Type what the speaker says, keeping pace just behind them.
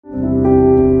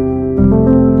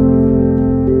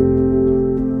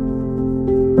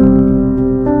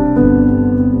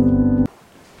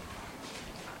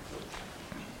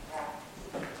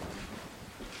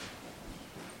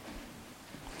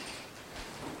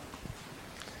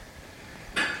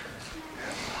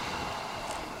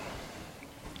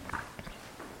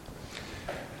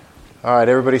All right,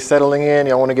 everybody settling in.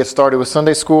 Y'all want to get started with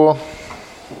Sunday school?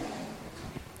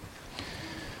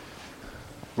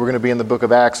 We're going to be in the book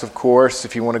of Acts, of course.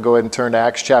 If you want to go ahead and turn to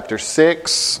Acts chapter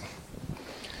 6.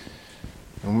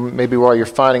 And maybe while you're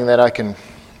finding that, I can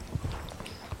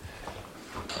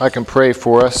pray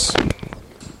for us.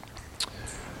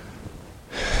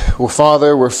 Well,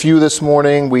 Father, we're few this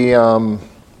morning. We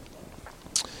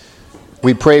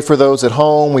pray for those at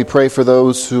home. We pray for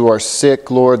those who are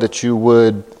sick, Lord, that you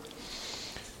would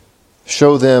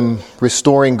show them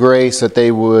restoring grace, that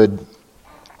they would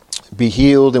be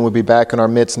healed and would be back in our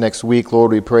midst next week.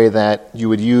 Lord, we pray that you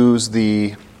would use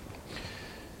the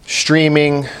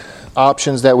streaming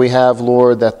options that we have,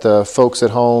 Lord, that the folks at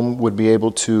home would be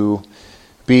able to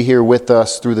be here with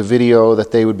us through the video,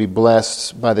 that they would be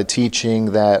blessed by the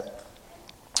teaching, that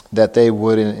they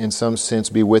would, in some sense,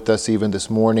 be with us even this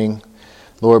morning.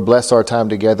 Lord, bless our time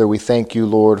together. We thank you,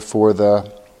 Lord, for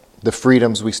the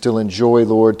freedoms we still enjoy,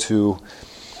 Lord, to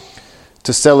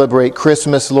celebrate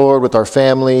Christmas, Lord, with our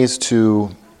families, to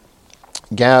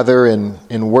gather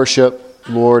and worship,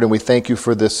 Lord, and we thank you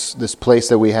for this place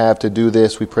that we have to do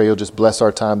this. We pray you'll just bless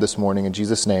our time this morning. In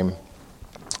Jesus' name,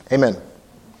 amen.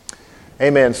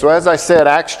 Amen. So as I said,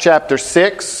 Acts chapter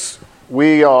 6,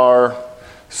 we are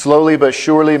slowly but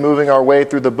surely moving our way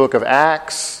through the book of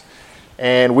Acts,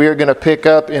 and we are going to pick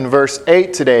up in verse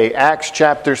 8 today. Acts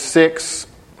chapter 6,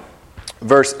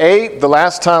 verse 8. The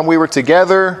last time we were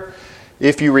together,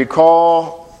 if you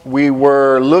recall, we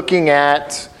were looking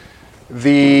at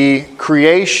the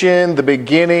creation, the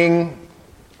beginning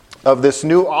of this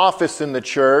new office in the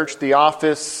church, the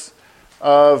office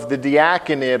of the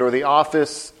diaconate or the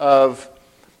office of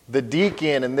the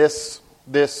deacon. And this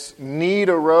need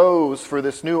arose for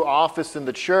this new office in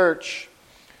the church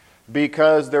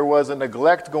because there was a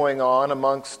neglect going on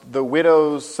amongst the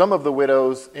widows, some of the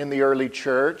widows in the early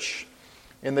church,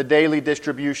 in the daily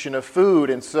distribution of food.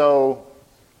 And so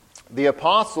the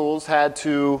apostles had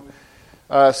to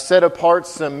set apart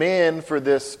some men for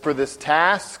this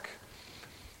task.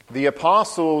 The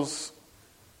apostles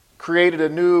created a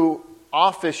new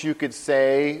office, you could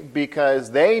say,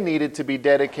 because they needed to be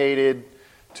dedicated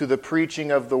to the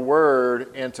preaching of the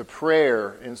word and to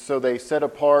prayer. And so they set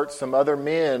apart some other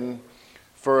men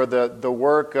for the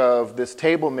work of this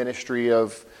table ministry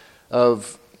of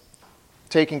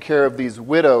taking care of these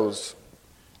widows.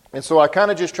 And so I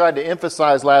kind of just tried to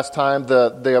emphasize last time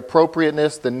the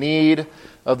appropriateness, the need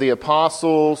of the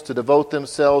apostles to devote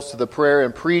themselves to the prayer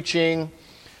and preaching,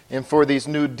 and for these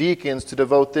new deacons to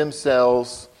devote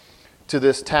themselves to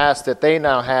this task that they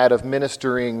now had of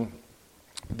ministering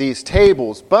these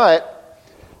tables. But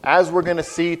as we're going to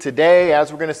see today,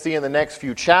 as we're going to see in the next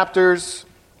few chapters,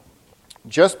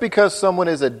 just because someone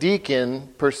is a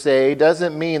deacon per se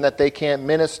doesn't mean that they can't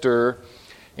minister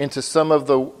into some of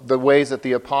the ways that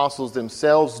the apostles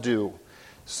themselves do.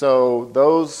 So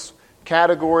those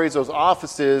categories, those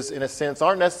offices, in a sense,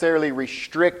 aren't necessarily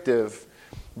restrictive.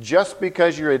 Just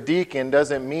because you're a deacon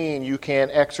doesn't mean you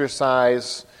can't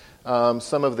exercise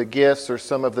some of the gifts or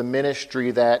some of the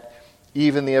ministry that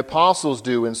even the apostles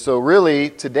do. And so really,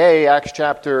 today, Acts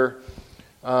chapter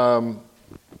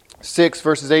 6,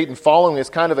 verses 8 and following is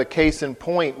kind of a case in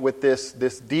point with this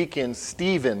deacon,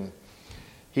 Stephen.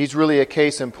 He's really a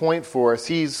case in point for us.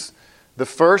 He's the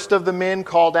first of the men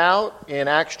called out in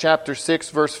Acts chapter 6,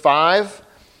 verse 5.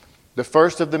 The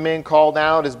first of the men called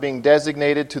out is being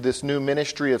designated to this new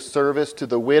ministry of service to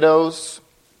the widows.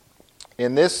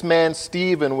 And this man,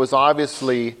 Stephen, was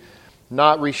obviously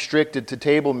not restricted to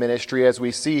table ministry as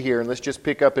we see here. And let's just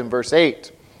pick up in verse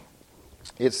 8.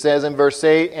 It says in verse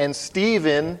 8, "And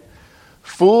Stephen,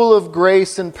 full of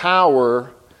grace and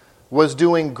power, was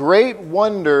doing great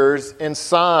wonders and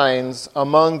signs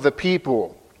among the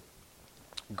people."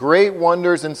 Great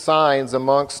wonders and signs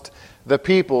amongst the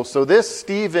people. So this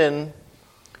Stephen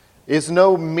is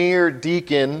no mere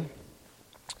deacon,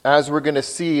 as we're going to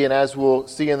see and as we'll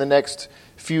see in the next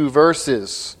few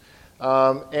verses.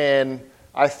 And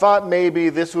I thought maybe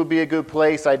this would be a good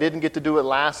place. I didn't get to do it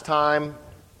last time,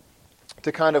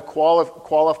 to kind of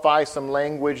qualify some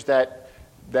language that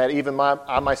even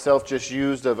I myself just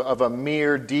used of a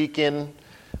mere deacon.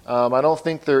 I don't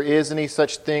think there is any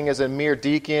such thing as a mere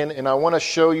deacon, and I want to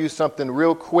show you something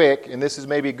real quick, and this is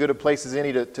maybe as good a place as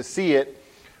any to see it.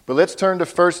 But let's turn to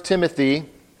 1 Timothy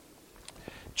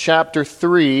chapter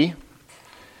 3,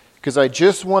 because I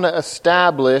just want to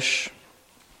establish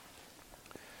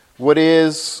what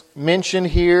is mentioned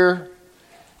here,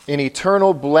 an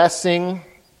eternal blessing,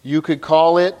 you could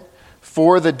call it,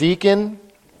 for the deacon.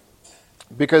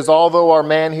 Because although our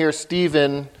man here,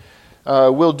 Stephen,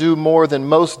 will do more than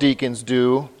most deacons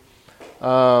do,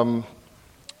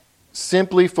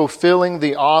 simply fulfilling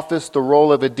the office, the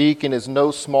role of a deacon, is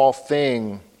no small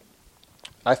thing.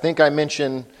 I think I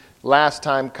mentioned last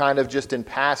time kind of just in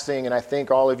passing, and I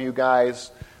think all of you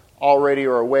guys already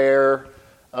are aware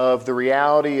of the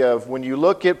reality of when you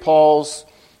look at Paul's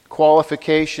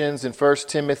qualifications in 1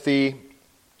 Timothy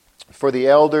for the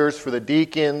elders, for the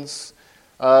deacons,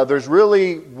 there's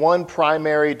really one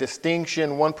primary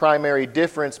distinction, one primary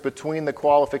difference between the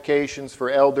qualifications for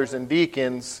elders and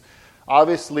deacons.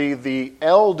 Obviously, the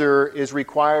elder is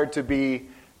required to be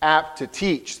apt to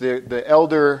teach. The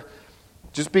elder,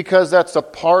 just because that's a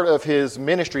part of his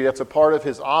ministry, that's a part of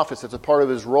his office, that's a part of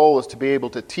his role, is to be able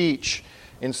to teach.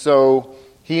 And so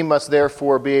he must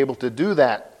therefore be able to do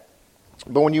that.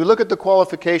 But when you look at the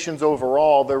qualifications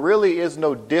overall, there really is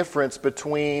no difference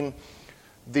between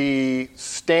the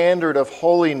standard of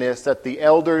holiness that the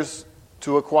elders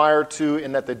to acquire to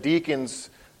and that the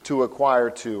deacons to acquire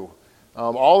to.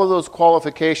 All of those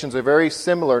qualifications are very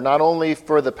similar, not only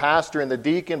for the pastor and the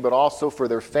deacon, but also for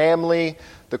their family.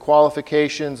 The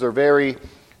qualifications are very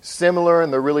similar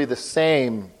and they're really the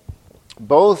same.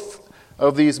 Both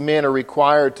of these men are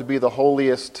required to be the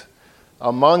holiest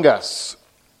among us.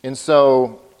 And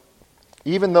so,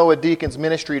 even though a deacon's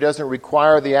ministry doesn't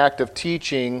require the act of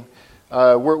teaching,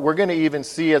 we're going to even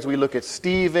see as we look at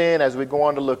Stephen, as we go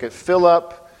on to look at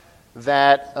Philip,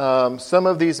 that some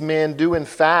of these men do in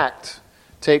fact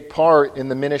take part in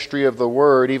the ministry of the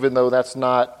word, even though that's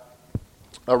not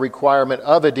a requirement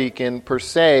of a deacon per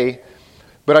se.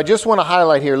 But I just want to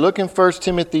highlight here, look in 1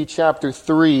 Timothy chapter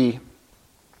 3,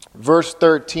 verse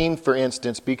 13, for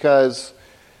instance, because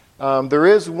there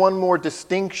is one more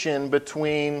distinction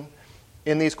between,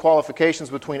 in these qualifications,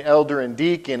 between elder and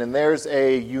deacon, and there's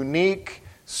a unique,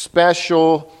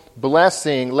 special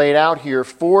blessing laid out here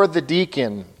for the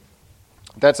deacon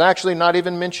that's actually not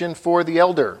even mentioned for the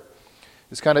elder.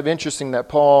 It's kind of interesting that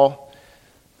Paul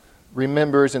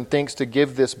remembers and thinks to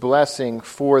give this blessing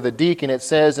for the deacon. It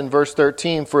says in verse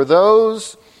 13, "For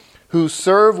those who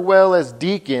serve well as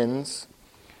deacons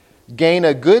gain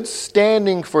a good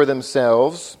standing for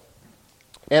themselves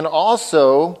and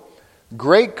also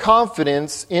great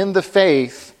confidence in the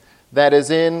faith that is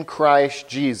in Christ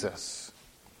Jesus."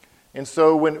 And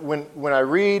so when I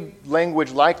read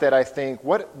language like that, I think,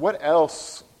 what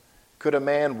else could a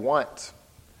man want?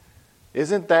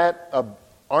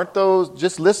 Aren't those,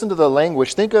 just listen to the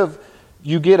language. Think of,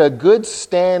 you get a good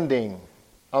standing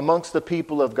amongst the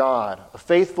people of God. A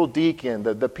faithful deacon,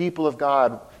 the people of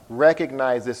God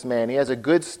recognize this man. He has a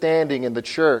good standing in the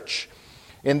church.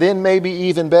 And then maybe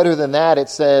even better than that, it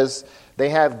says they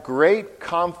have great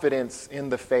confidence in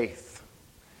the faith.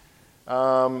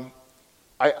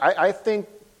 I think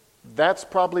that's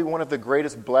probably one of the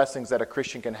greatest blessings that a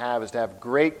Christian can have, is to have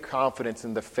great confidence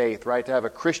in the faith, right? To have a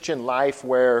Christian life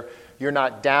where you're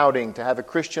not doubting, to have a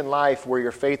Christian life where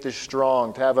your faith is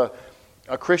strong, to have a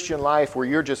Christian life where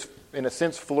you're just, in a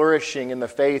sense, flourishing in the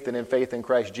faith and in faith in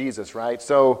Christ Jesus, right?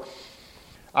 So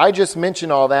I just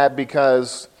mention all that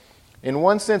because in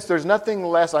one sense, there's nothing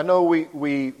less. I know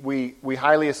we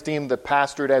highly esteem the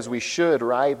pastorate as we should,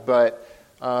 right? But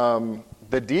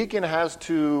the deacon has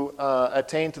to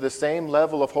attain to the same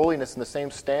level of holiness and the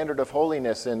same standard of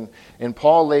holiness. And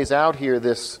Paul lays out here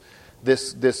this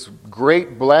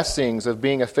great blessings of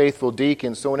being a faithful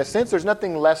deacon. So in a sense, there's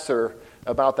nothing lesser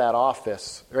about that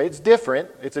office. Right? It's different.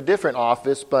 It's a different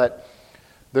office, but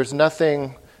there's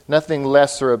nothing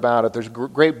lesser about it. There's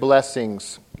great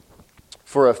blessings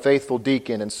for a faithful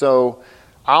deacon. And so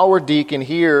our deacon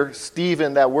here,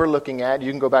 Stephen, that we're looking at, you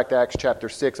can go back to Acts chapter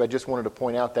 6. I just wanted to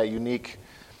point out that unique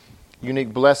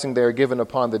blessing there given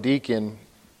upon the deacon.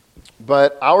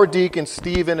 But our deacon,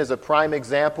 Stephen, is a prime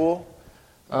example.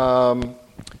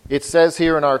 It says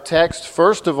here in our text,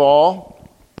 first of all,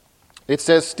 it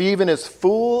says Stephen is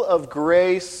full of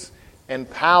grace and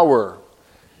power.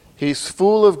 He's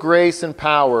full of grace and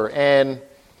power. And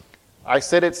I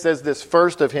said it says this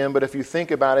first of him, but if you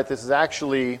think about it, this is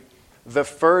actually the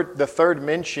third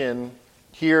mention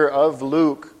here of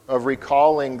Luke of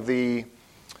recalling the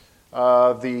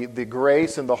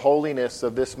grace and the holiness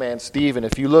of this man Stephen.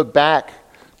 If you look back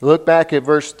at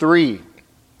verse 3.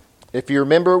 If you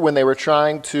remember when they were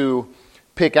trying to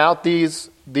pick out these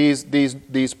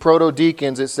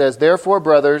proto-deacons, it says, "Therefore,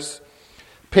 brothers,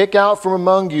 pick out from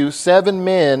among you 7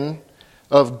 men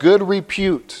of good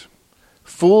repute,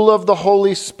 full of the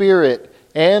Holy Spirit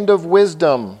and of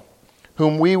wisdom,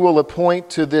 whom we will appoint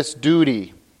to this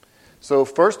duty." So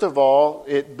first of all,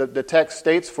 the text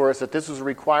states for us that this was a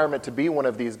requirement to be one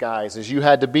of these guys, is you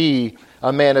had to be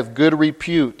a man of good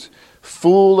repute,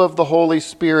 full of the Holy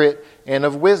Spirit and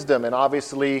of wisdom. And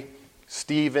obviously,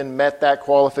 Stephen met that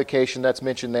qualification that's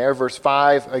mentioned there. Verse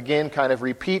 5 again kind of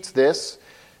repeats this.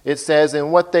 It says,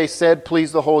 "And what they said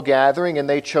pleased the whole gathering, and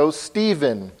they chose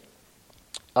Stephen,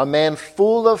 a man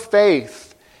full of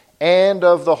faith and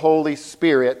of the Holy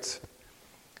Spirit."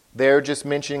 They're just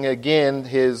mentioning again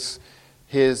his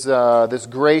this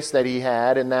grace that he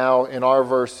had, and now in our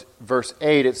verse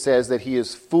 8 it says that he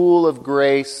is full of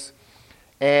grace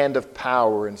and of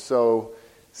power. And so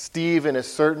Stephen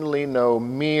is certainly no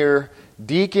mere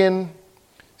deacon.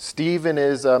 Stephen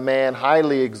is a man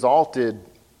highly exalted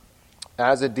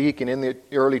as a deacon in the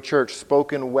early church,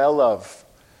 spoken well of,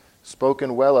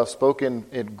 spoken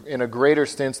in a greater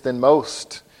sense than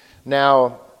most.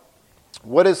 Now,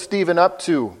 what is Stephen up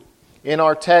to? In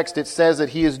our text, it says that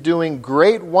he is doing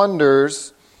great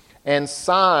wonders and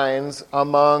signs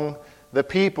among the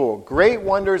people. Great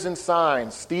wonders and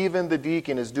signs. Stephen the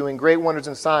deacon is doing great wonders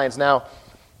and signs. Now,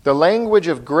 the language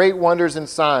of great wonders and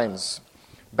signs.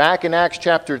 Back in Acts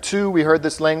chapter 2, we heard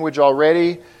this language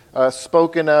already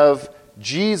spoken of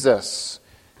Jesus.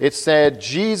 It said,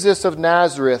 "Jesus of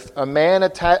Nazareth, a man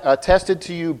attested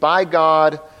to you by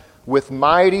God with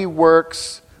mighty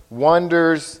works,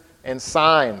 wonders, and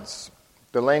signs."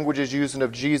 The language is used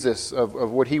of Jesus,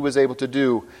 of what he was able to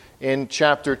do. In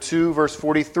chapter 2, verse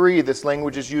 43, this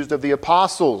language is used of the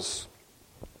apostles.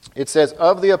 It says,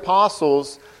 "Of the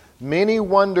apostles, many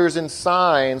wonders and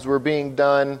signs were being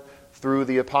done through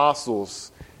the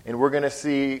apostles." And we're going to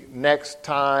see next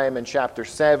time in chapter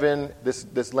 7,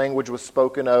 this language was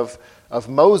spoken of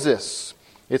Moses.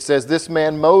 It says, "This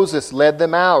man Moses led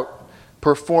them out,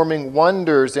 performing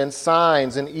wonders and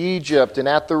signs in Egypt and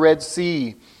at the Red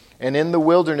Sea and in the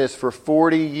wilderness for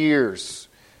 40 years.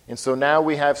 And so now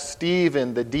we have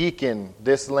Stephen, the deacon,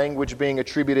 this language being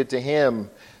attributed to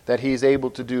him, that he's able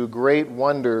to do great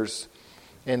wonders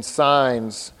and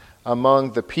signs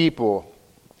among the people.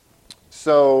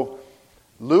 So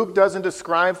Luke doesn't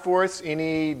describe for us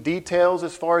any details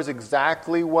as far as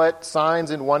exactly what signs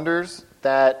and wonders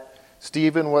that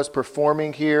Stephen was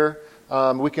performing here.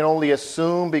 We can only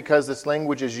assume, because this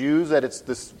language is used, that it's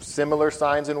the similar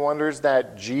signs and wonders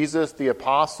that Jesus, the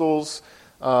apostles,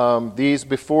 these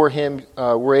before him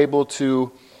were able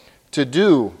to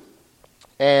do.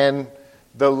 And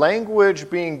the language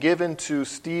being given to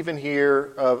Stephen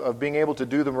here of being able to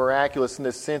do the miraculous in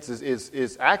this sense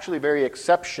is actually very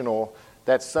exceptional,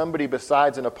 that somebody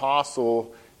besides an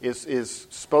apostle is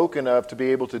spoken of to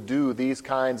be able to do these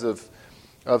kinds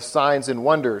of signs and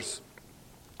wonders.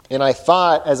 And I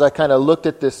thought, as I kind of looked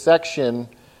at this section,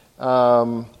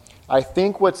 I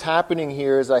think what's happening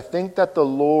here is I think that the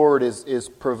Lord is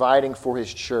providing for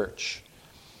his church.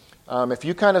 If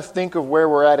you kind of think of where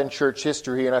we're at in church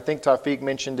history, and I think Tawfiq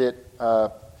mentioned it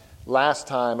last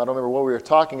time, I don't remember what we were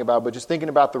talking about, but just thinking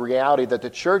about the reality that the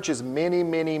church is many,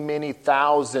 many, many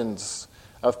thousands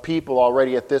of people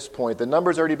already at this point. The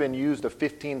number's already been used of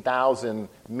 15,000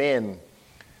 men.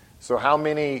 So how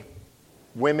many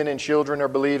women and children are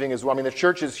believing as well? I mean, the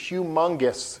church is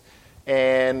humongous.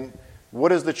 And what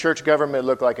does the church government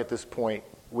look like at this point?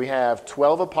 We have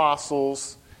 12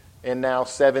 apostles and now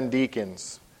 7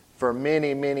 deacons for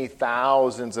many, many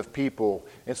thousands of people.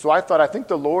 And so I think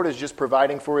the Lord is just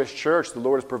providing for his church. The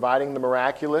Lord is providing the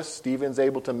miraculous. Stephen's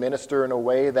able to minister in a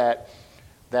way that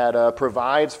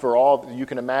provides for all. You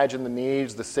can imagine the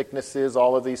needs, the sicknesses,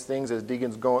 all of these things as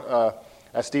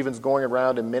Stephen's going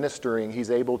around and ministering.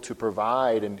 He's able to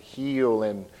provide and heal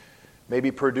and maybe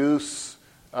produce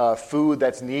food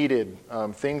that's needed,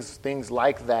 things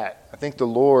like that. I think the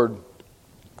Lord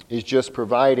is just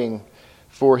providing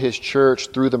for his church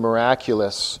through the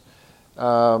miraculous.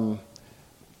 I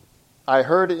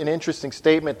heard an interesting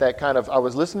statement that I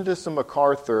was listening to some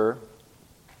MacArthur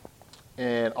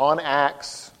and on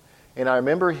Acts, and I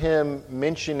remember him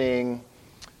mentioning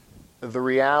the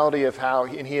reality of how,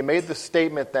 and he made the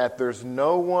statement that there's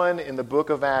no one in the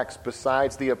book of Acts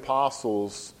besides the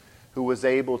apostles who was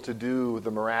able to do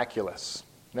the miraculous.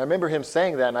 And I remember him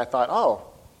saying that, and I thought, oh,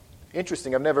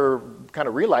 interesting. I've never kind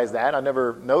of realized that. I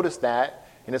never noticed that.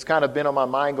 And it's kind of been on my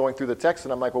mind going through the text,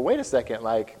 and I'm like, well, wait a second.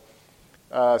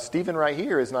 Stephen right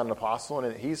here is not an apostle,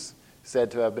 and he's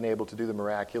said to have been able to do the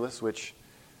miraculous, which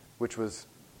was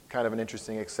kind of an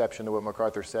interesting exception to what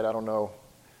MacArthur said. I don't know.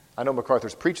 I know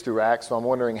MacArthur's preached through Acts, so I'm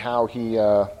wondering how he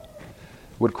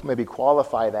would maybe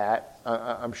qualify that.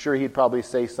 I'm sure he'd probably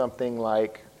say something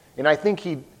like, and I think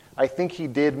he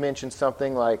did mention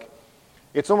something like,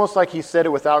 it's almost like he said it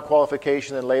without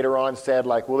qualification and later on said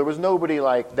well, there was nobody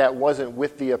that wasn't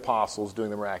with the apostles doing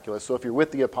the miraculous. So if you're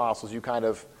with the apostles, you kind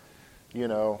of,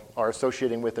 are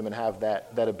associating with them and have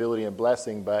that ability and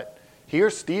blessing. But here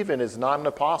Stephen is not an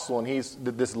apostle, and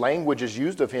this language is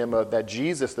used of him, that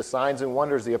Jesus, the signs and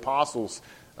wonders, the apostles,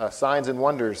 signs and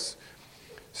wonders.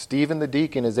 Stephen the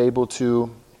deacon is able to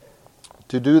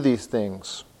do these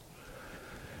things.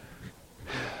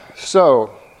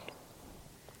 So,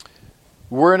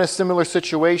 we're in a similar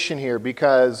situation here,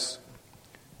 because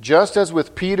just as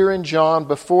with Peter and John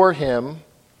before him,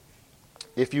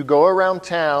 if you go around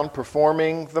town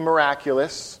performing the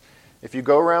miraculous, if you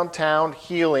go around town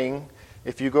healing,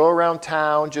 if you go around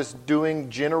town just doing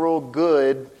general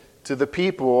good to the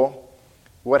people,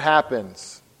 what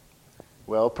happens?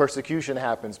 Well, persecution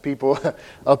happens. People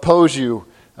oppose you.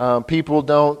 People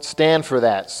don't stand for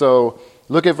that. So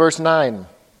look at verse 9.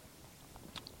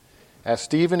 As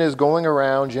Stephen is going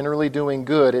around generally doing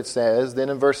good, it says, then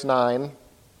in verse 9,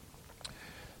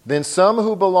 then some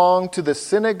who belonged to the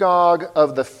synagogue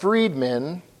of the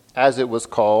freedmen, as it was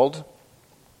called,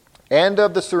 and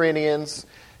of the Cyrenians,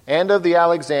 and of the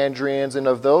Alexandrians, and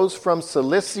of those from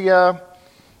Cilicia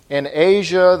and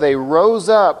Asia, they rose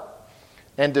up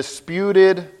and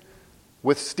disputed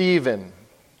with Stephen.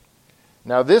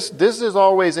 Now this is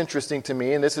always interesting to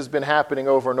me, and this has been happening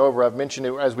over and over. I've mentioned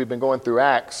it as we've been going through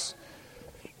Acts.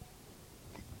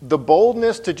 The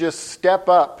boldness to just step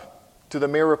up to the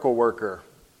miracle worker,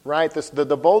 right?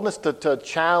 The boldness to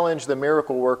challenge the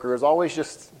miracle worker is always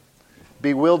just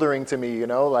bewildering to me,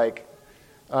 like,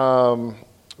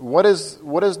 what is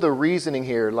the reasoning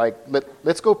here? Like,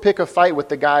 let's go pick a fight with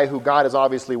the guy who God is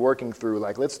obviously working through.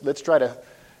 Like, let's try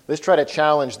to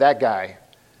challenge that guy.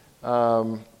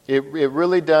 It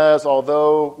really does.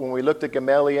 Although when we looked at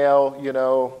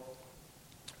Gamaliel,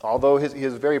 although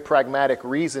his very pragmatic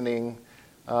reasoning,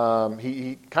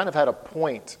 he kind of had a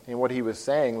point in what he was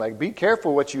saying. Like, be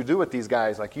careful what you do with these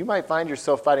guys. Like, you might find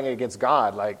yourself fighting against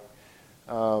God. Like,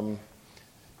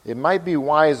 it might be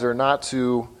wiser not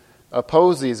to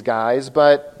oppose these guys,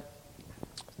 but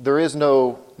there is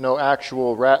no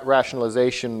actual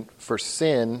rationalization for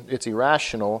sin. It's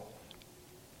irrational.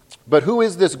 But who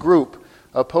is this group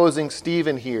opposing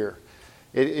Stephen here?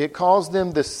 It calls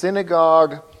them the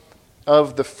synagogue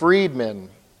of the freedmen.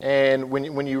 And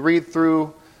when you read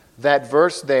through that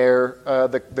verse there,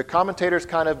 the commentators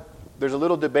there's a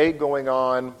little debate going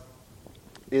on.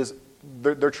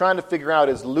 They're trying to figure out,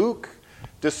 is Luke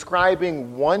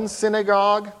describing one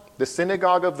synagogue, the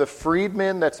synagogue of the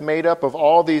freedmen that's made up of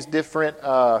all these different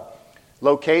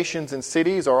locations and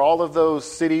cities? Are all of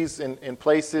those cities and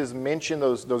places mentioned,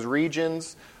 those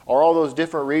regions? Are all those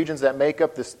different regions that make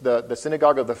up the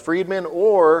synagogue of the freedmen?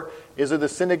 Or is it the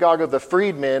synagogue of the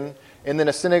freedmen and then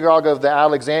a synagogue of the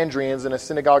Alexandrians and a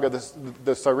synagogue of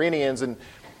the Cyrenians? And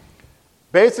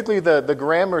basically the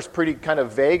grammar is pretty kind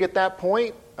of vague at that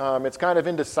point. It's kind of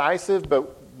indecisive,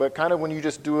 but kind of when you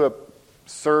just do a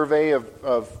survey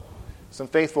of some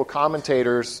faithful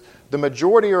commentators, the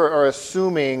majority are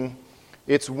assuming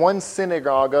it's one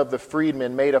synagogue of the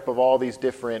freedmen made up of all these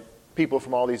different people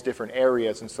from all these different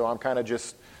areas. And so I'm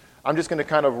just going to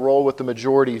kind of roll with the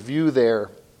majority view there,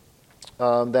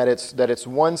 that it's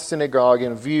one synagogue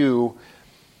in view,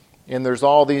 and there's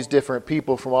all these different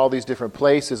people from all these different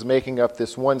places making up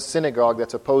this one synagogue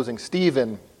that's opposing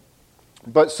Stephen.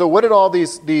 But so what did all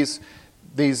these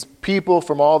people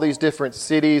from all these different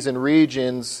cities and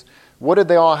regions, what did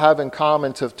they all have in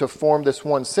common to form this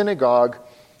one synagogue?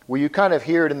 Well, you kind of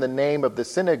hear it in the name of the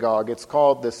synagogue. It's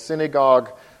called the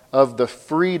synagogue of the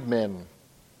freedmen.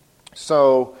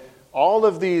 So all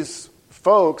of these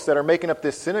folks that are making up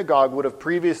this synagogue would have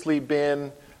previously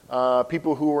been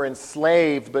people who were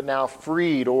enslaved but now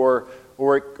freed, or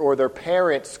their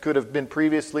parents could have been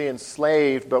previously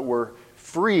enslaved but were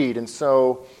freed. And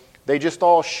so they just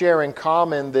all share in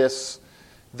common this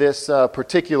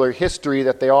particular history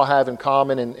that they all have in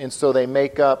common, and so they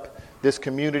make up this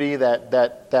community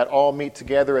that all meet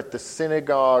together at the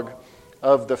synagogue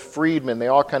of the freedmen. They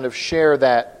all kind of share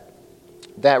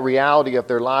that reality of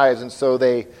their lives, and so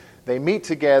they meet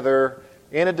together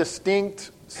in a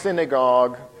distinct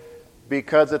synagogue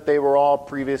because that they were all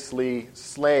previously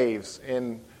slaves.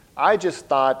 And I just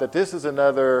thought that this is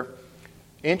another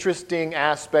interesting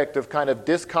aspect of kind of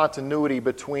discontinuity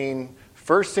between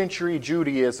first century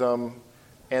Judaism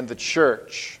and the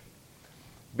church,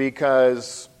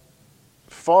 because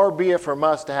far be it from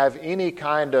us to have any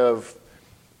kind of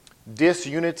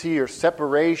disunity or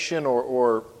separation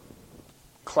or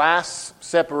class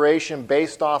separation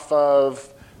based off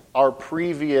of our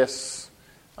previous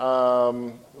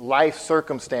life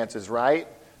circumstances, right?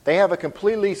 They have a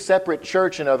completely separate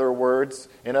church, in other words,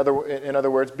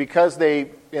 because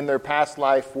they, in their past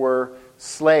life, were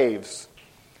slaves,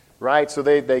 right? So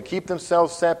they keep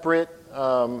themselves separate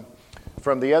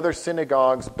from the other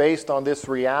synagogues based on this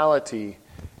reality.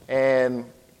 And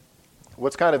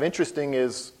what's kind of interesting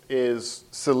is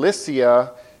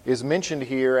Cilicia is mentioned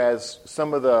here as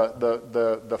some of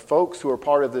the folks who are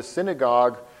part of this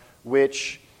synagogue,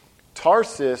 which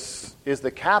Tarsus is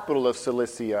the capital of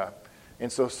Cilicia.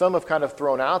 And so some have kind of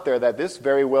thrown out there that this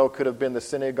very well could have been the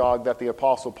synagogue that the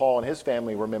Apostle Paul and his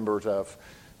family were members of.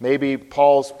 Maybe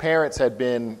Paul's parents had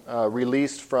been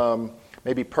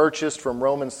purchased from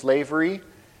Roman slavery,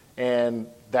 and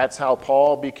that's how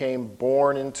Paul became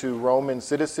born into Roman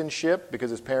citizenship,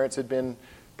 because his parents had been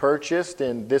purchased,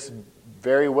 and this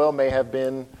very well may have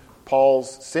been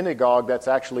Paul's synagogue that's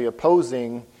actually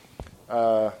opposing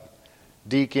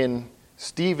Deacon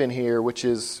Stephen here, which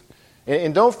is...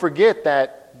 And don't forget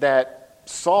that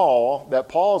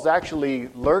Paul's actually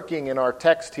lurking in our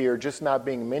text here, just not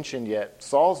being mentioned yet.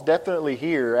 Saul's definitely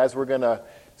here, as we're going to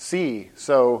see.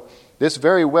 So this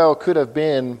very well could have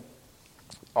been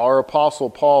our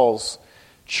Apostle Paul's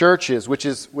churches, which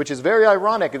is very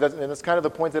ironic. And that's kind of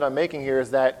the point that I'm making here, is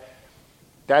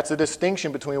that's a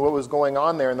distinction between what was going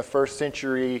on there in the first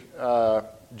century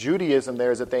Judaism.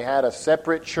 There is that they had a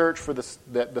separate church for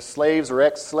the slaves or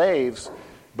ex-slaves.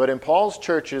 But in Paul's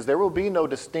churches, there will be no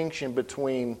distinction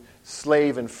between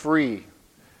slave and free,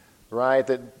 right?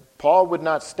 That Paul would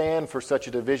not stand for such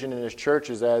a division in his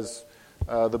churches, as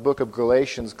the book of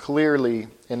Galatians clearly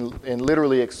and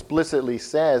literally explicitly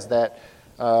says that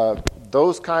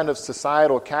those kind of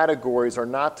societal categories are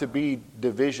not to be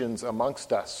divisions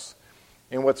amongst us.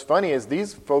 And what's funny is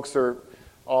these folks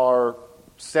are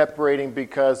separating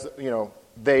because,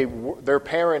 their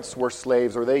parents were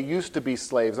slaves, or they used to be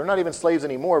slaves. They're not even slaves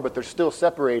anymore, but they're still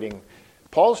separating.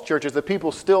 Paul's churches, the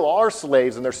people still are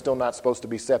slaves, and they're still not supposed to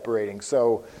be separating.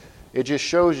 So it just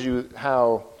shows you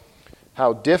how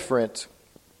different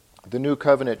the New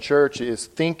Covenant Church is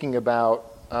thinking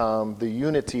about the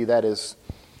unity that is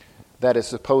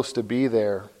supposed to be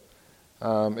there.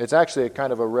 It's actually a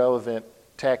kind of a relevant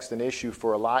text and issue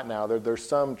for a lot now. There's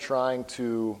some trying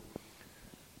to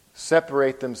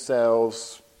separate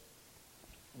themselves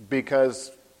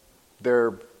because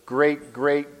their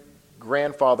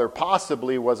great-great-grandfather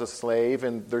possibly was a slave,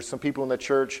 and there's some people in the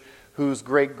church whose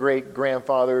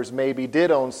great-great-grandfathers maybe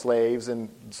did own slaves, and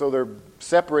so they're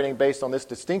separating based on this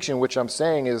distinction, which I'm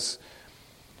saying is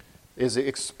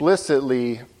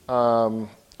explicitly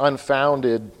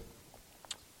unfounded,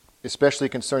 especially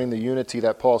concerning the unity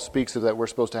that Paul speaks of that we're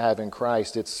supposed to have in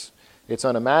Christ. It's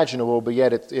unimaginable, but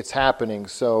yet it's happening.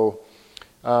 So,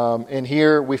 and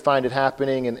here we find it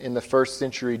happening in the first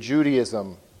century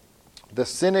Judaism, the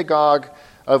synagogue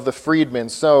of the freedmen.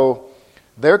 So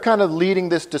they're kind of leading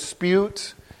this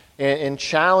dispute and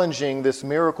challenging this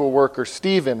miracle worker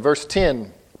Stephen. Verse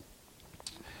 10,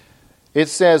 it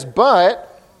says,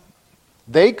 "But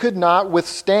they could not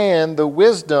withstand the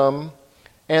wisdom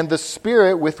and the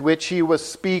spirit with which he was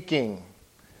speaking."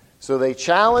 So they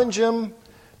challenge him,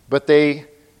 but they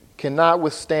cannot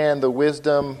withstand the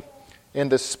wisdom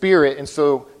and the spirit. And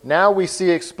so now we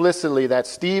see explicitly that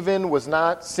Stephen was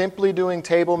not simply doing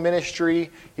table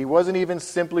ministry. He wasn't even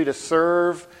simply to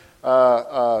serve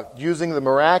using the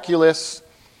miraculous,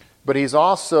 but he's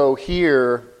also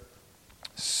here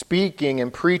speaking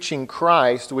and preaching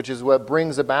Christ, which is what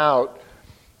brings about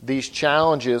these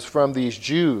challenges from these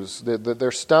Jews.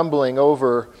 They're stumbling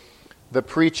over the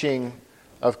preaching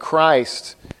of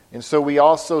Christ. And so we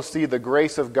also see the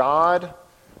grace of God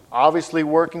obviously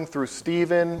working through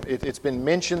Stephen. It's been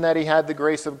mentioned that he had the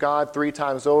grace of God 3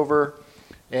 times over.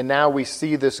 And now we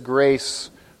see this grace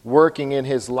working in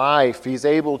his life. He's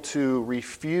able to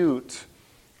refute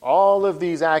all of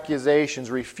these accusations,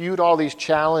 refute all these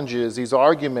challenges, these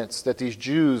arguments that these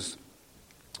Jews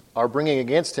are bringing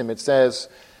against him. It says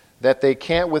that they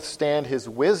can't withstand his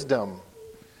wisdom.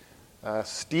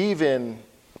 Stephen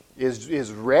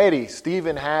is ready.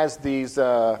 Stephen has these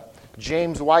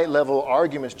James White level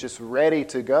arguments just ready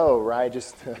to go, right?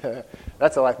 Just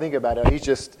that's how I think about it.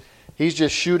 He's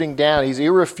just shooting down. He's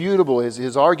irrefutable.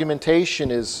 His argumentation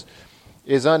is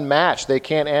unmatched. They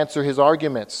can't answer his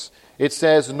arguments. It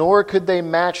says, "Nor could they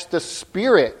match the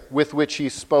spirit with which he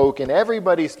spoke." And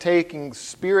everybody's taking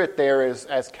spirit there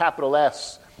as capital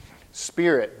S,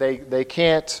 spirit. They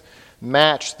can't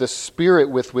match the spirit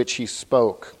with which he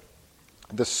spoke.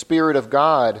 The Spirit of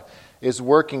God is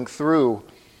working through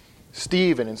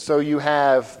Stephen. And so you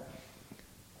have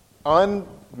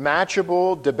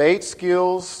unmatchable debate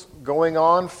skills going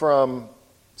on from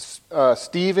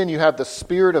Stephen. You have the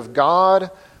Spirit of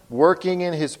God working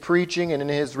in his preaching and in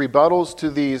his rebuttals to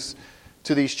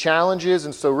these challenges.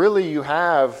 And so really you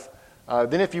have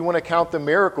Then if you want to count the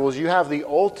miracles, you have the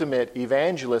ultimate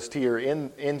evangelist here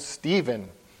in Stephen.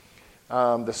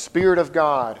 The Spirit of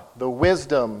God, the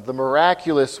wisdom, the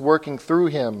miraculous working through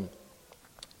him.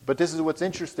 But this is what's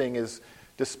interesting is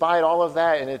despite all of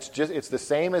that, and it's the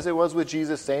same as it was with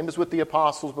Jesus, same as with the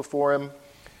apostles before him,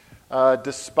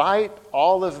 despite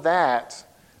all of that,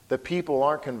 the people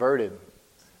aren't converted.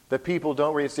 The people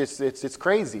don't, it's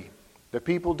crazy. The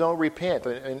people don't repent.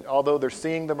 And although they're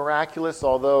seeing the miraculous,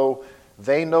 although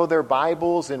they know their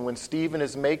Bibles, and when Stephen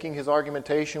is making his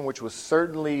argumentation, which was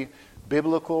certainly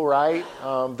biblical, right?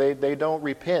 They don't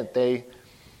repent.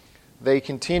 They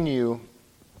continue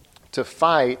to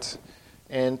fight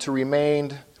and to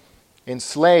remain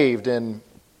enslaved. And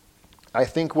I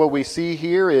think what we see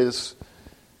here is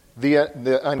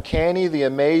the uncanny, the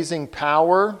amazing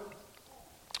power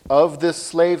of this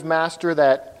slave master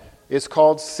that is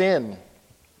called sin.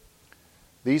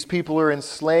 These people are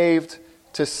enslaved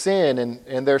to sin,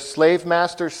 and their slave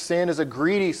master, sin, is a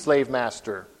greedy slave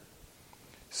master.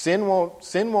 Sin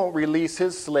won't release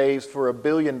his slaves for $1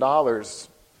 billion.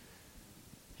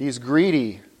 He's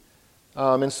greedy.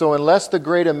 And so unless the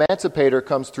great emancipator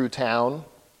comes through town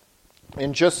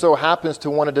and just so happens to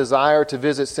want a desire to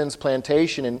visit sin's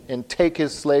plantation and take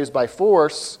his slaves by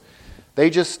force, they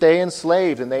just stay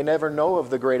enslaved, and they never know of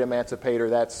the great emancipator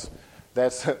that's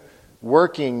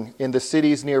working in the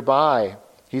cities nearby.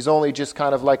 He's only just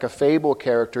kind of like a fable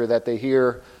character that they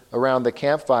hear around the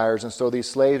campfires, and so these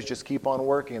slaves just keep on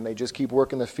working, and they just keep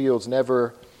working the fields,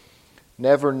 never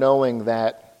knowing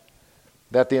that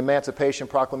the Emancipation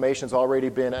Proclamation's already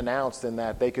been announced and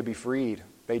that they could be freed.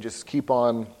 They just keep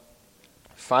on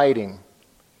fighting.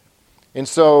 And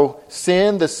so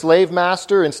sin, the slave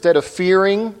master, instead of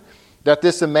fearing that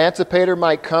this emancipator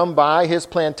might come by his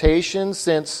plantation,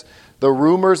 since the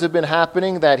rumors have been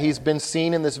happening that he's been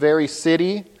seen in this very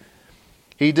city,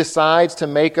 he decides to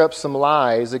make up some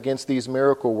lies against these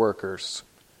miracle workers.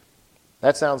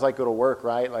 That sounds like it'll work,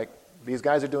 right? Like, these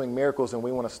guys are doing miracles and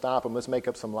we want to stop them. Let's make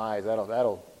up some lies.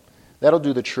 That'll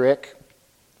do the trick.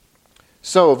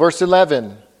 So, verse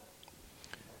 11.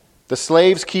 The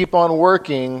slaves keep on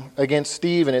working against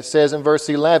Stephen. It says in verse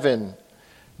 11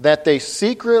 that they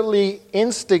secretly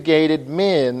instigated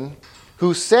men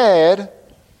who said,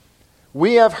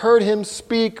 "We have heard him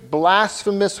speak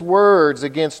blasphemous words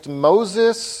against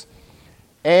Moses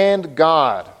and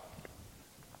God."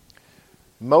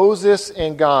 Moses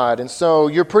and God. And so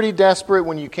you're pretty desperate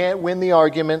when you can't win the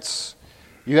arguments.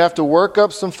 You have to work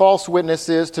up some false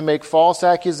witnesses to make false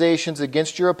accusations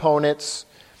against your opponents.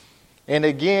 And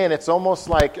again, it's almost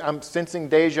like I'm sensing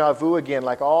deja vu again,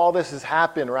 like all this has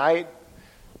happened, right?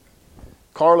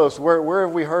 Carlos, where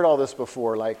have we heard all this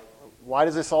before? Like, why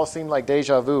does this all seem like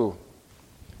deja vu?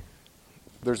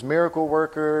 There's miracle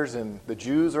workers, and the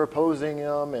Jews are opposing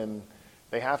them, and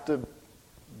they have to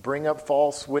bring up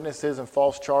false witnesses and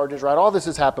false charges, right? All this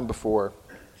has happened before.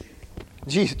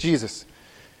 Jesus.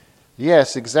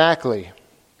 Yes, exactly.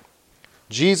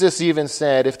 Jesus even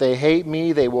said, if they hate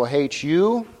me, they will hate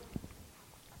you.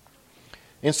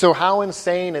 And so how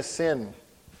insane is sin?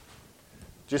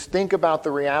 Just think about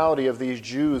the reality of these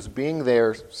Jews being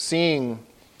there, seeing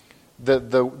the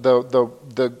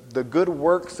good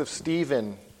works of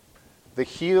Stephen,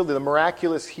 the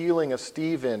miraculous healing of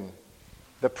Stephen,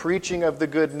 the preaching of the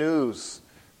good news,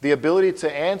 the ability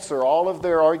to answer all of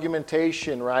their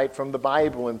argumentation, right, from the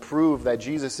Bible and prove that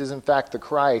Jesus is in fact the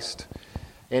Christ.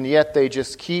 And yet they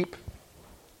just keep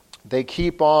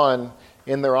on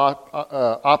in their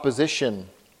opposition.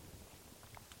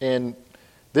 And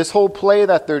this whole play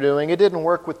that they're doing, it didn't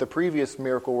work with the previous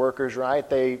miracle workers, right?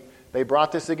 They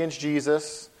brought this against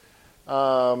Jesus.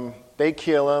 They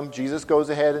kill him. Jesus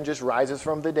goes ahead and just rises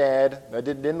from the dead. That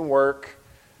didn't work.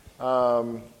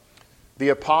 The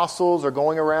apostles are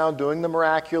going around doing the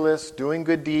miraculous, doing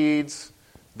good deeds.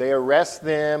 They arrest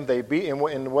them. They beat,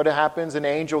 and what happens? An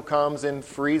angel comes and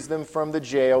frees them from the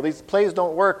jail. These plays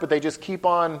don't work, but they just keep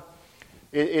on.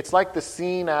 It's like the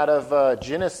scene out of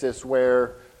Genesis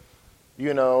where,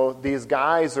 these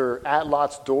guys are at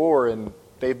Lot's door and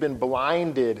they've been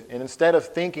blinded. And instead of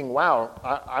thinking, wow,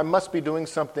 I must be doing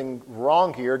something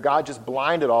wrong here, God just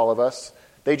blinded all of us,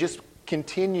 they just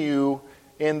continue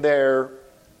in their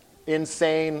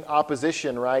insane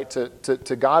opposition, right,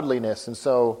 to godliness. And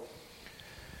so,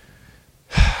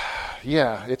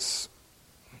 yeah, it's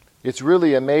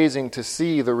really amazing to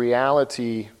see the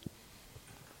reality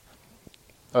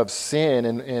of sin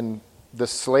and the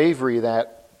slavery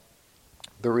that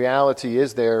the reality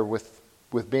is there with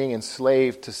being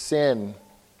enslaved to sin.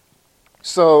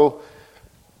 So,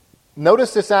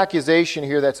 notice this accusation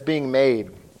here that's being made.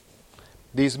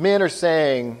 These men are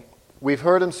saying, we've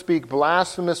heard him speak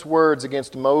blasphemous words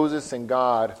against Moses and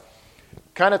God.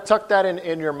 Kind of tuck that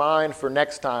in your mind for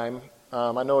next time.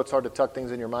 I know it's hard to tuck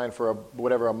things in your mind for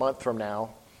a month from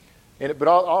now. But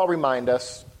I'll remind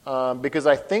us, because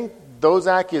I think those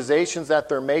accusations that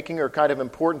they're making are kind of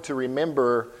important to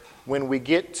remember when we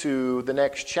get to the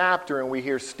next chapter and we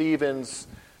hear Stephen's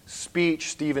speech,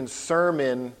 Stephen's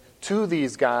sermon to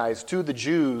these guys, to the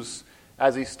Jews,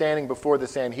 as he's standing before the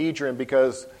Sanhedrin.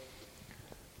 Because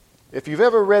if you've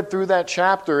ever read through that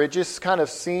chapter, it just kind of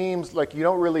seems like you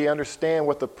don't really understand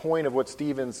what the point of what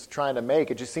Stephen's trying to make.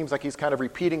 It just seems like he's kind of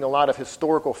repeating a lot of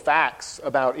historical facts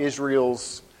about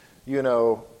Israel's,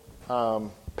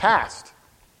 past.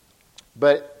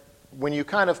 But when you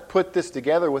kind of put this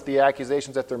together with the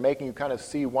accusations that they're making, you kind of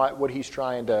see what he's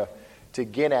trying to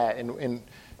get at and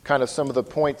kind of some of the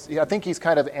points. I think he's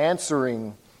kind of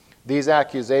answering these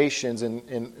accusations,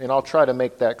 and I'll try to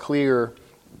make that clear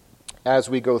as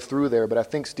we go through there. But I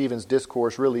think Stephen's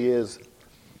discourse really is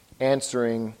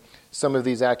answering some of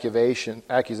these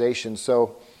accusations.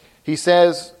 So he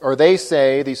says, or they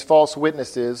say, these false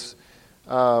witnesses,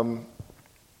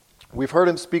 we've heard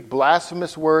him speak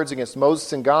blasphemous words against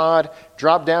Moses and God.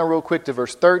 Drop down real quick to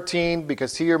verse 13,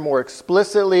 because here more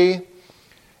explicitly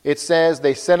it says,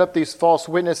 they set up these false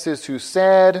witnesses who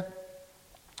said,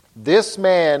 this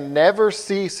man never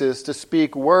ceases to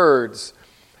speak words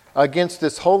against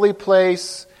this holy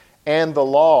place and the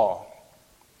law.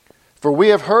 For we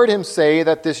have heard him say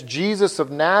that this Jesus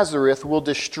of Nazareth will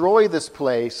destroy this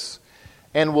place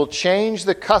and will change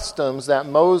the customs that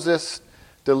Moses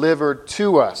delivered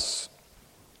to us.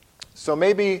 So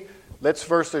maybe let's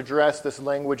first address this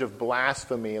language of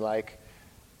blasphemy. Like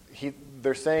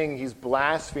they're saying he's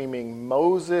blaspheming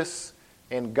Moses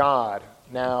and God.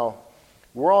 Now,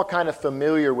 we're all kind of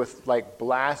familiar with like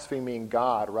blaspheming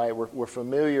God, right? We're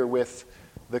familiar with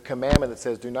the commandment that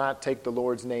says, do not take the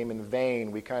Lord's name in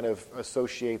vain. We kind of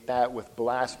associate that with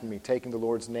blasphemy, taking the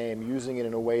Lord's name, using it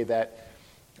in a way that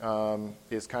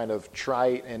is kind of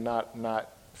trite and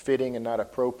not fitting and not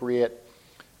appropriate.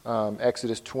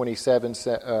 Exodus 27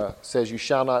 says, you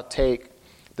shall not take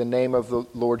the name of the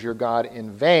Lord your God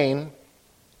in vain.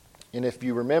 And if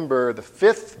you remember, the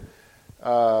fifth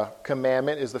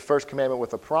commandment is the first commandment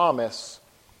with a promise,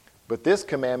 but this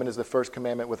commandment is the first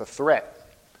commandment with a threat.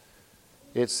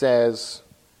 It says,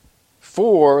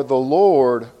 for the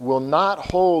Lord will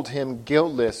not hold him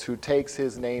guiltless who takes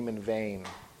his name in vain.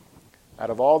 Out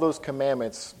of all those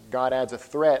commandments, God adds a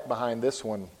threat behind this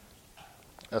one,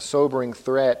 a sobering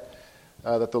threat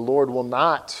that the Lord will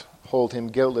not hold him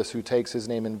guiltless who takes his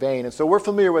name in vain. And so we're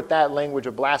familiar with that language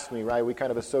of blasphemy, right? We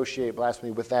kind of associate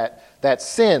blasphemy with that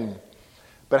sin.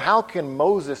 But how can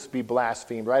Moses be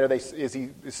blasphemed, right? Is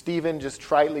Stephen just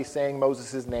tritely saying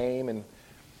Moses' name, and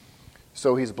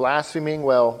so he's blaspheming?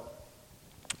 Well,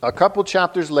 a couple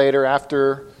chapters later,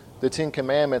 after the Ten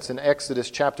Commandments, in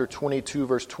Exodus chapter 22,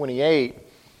 verse 28,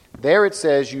 there it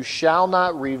says, you shall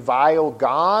not revile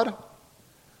God,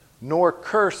 nor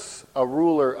curse a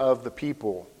ruler of the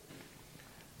people.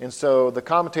 And so the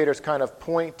commentators kind of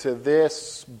point to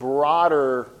this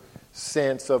broader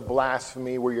sense of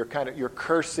blasphemy where you're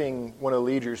cursing one of the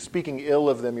leaders, you're speaking ill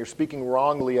of them, you're speaking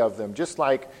wrongly of them. Just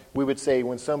like we would say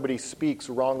when somebody speaks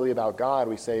wrongly about God,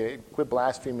 we say, quit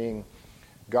blaspheming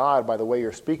God by the way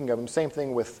you're speaking of him. Same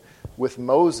thing with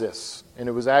Moses. And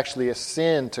it was actually a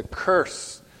sin to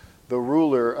curse the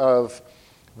ruler of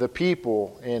the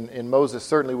people. And Moses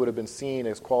certainly would have been seen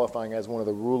as qualifying as one of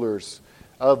the rulers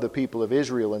of the people of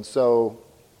Israel. And so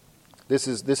this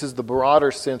is the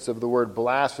broader sense of the word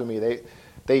blasphemy.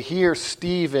 They hear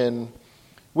Stephen,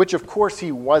 which of course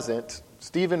he wasn't.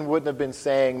 Stephen wouldn't have been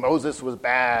saying Moses was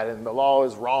bad and the law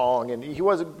is wrong, and he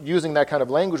wasn't using that kind of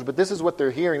language, but this is what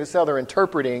they're hearing. This is how they're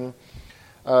interpreting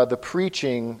the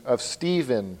preaching of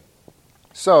Stephen.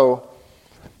 So,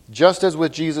 just as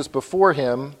with Jesus before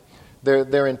him,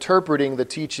 they're interpreting the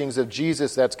teachings of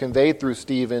Jesus that's conveyed through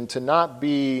Stephen to not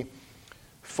be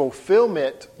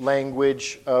fulfillment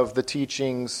language of the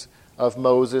teachings of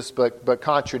Moses, but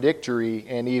contradictory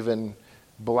and even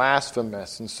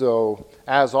blasphemous. And so,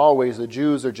 as always, the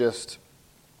Jews are just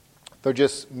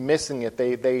missing it.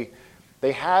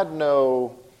 They had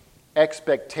no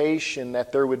expectation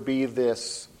that there would be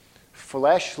this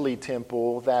fleshly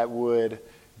temple that would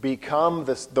become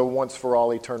the once for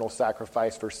all eternal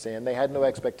sacrifice for sin. They had no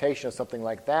expectation of something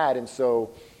like that. And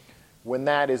so when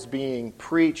that is being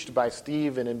preached by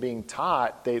Stephen and being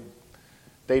taught,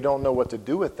 they don't know what to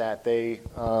do with that. They're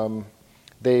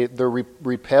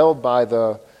repelled by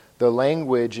the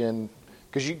language, and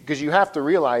because you have to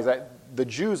realize that the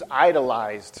Jews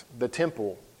idolized the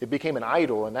temple. It became an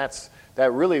idol, and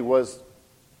that really was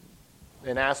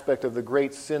an aspect of the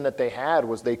great sin that they had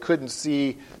was they couldn't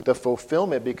see the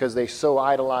fulfillment because they so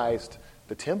idolized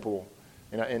the temple.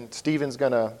 And Stephen's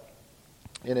going to,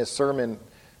 in his sermon,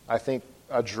 I think,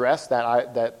 address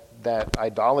that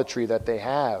idolatry that they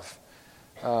have.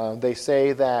 They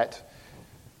say that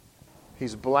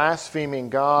he's blaspheming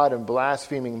God and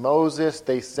blaspheming Moses.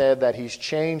 They said that he's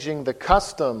changing the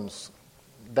customs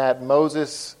that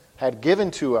Moses had given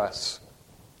to us.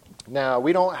 Now,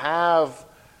 we don't have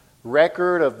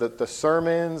record of the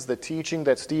sermons, the teaching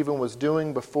that Stephen was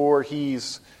doing before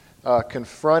he's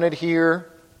confronted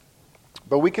here.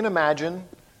 But we can imagine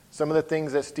some of the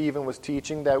things that Stephen was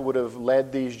teaching that would have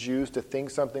led these Jews to think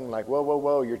something like,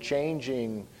 whoa, you're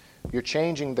changing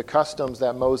the customs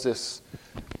that Moses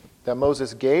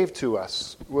gave to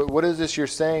us. What is this you're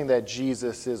saying, that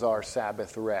Jesus is our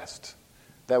Sabbath rest?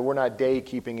 That we're not day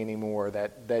keeping anymore,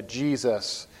 that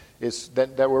Jesus is,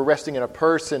 that we're resting in a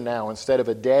person now instead of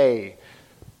a day.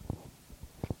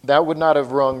 That would not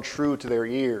have rung true to their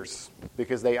ears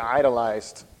because they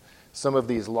idolized some of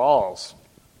these laws.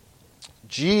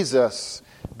 Jesus,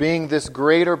 being this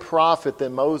greater prophet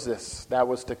than Moses that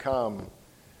was to come,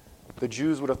 the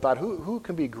Jews would have thought, who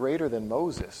can be greater than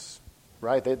Moses?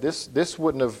 Right? This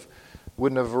wouldn't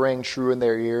have rang true in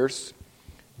their ears.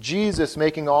 Jesus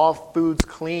making all foods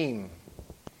clean,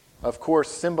 of course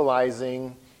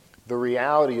symbolizing the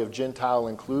reality of Gentile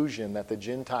inclusion, that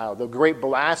the great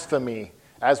blasphemy,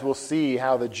 as we'll see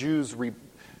how the Jews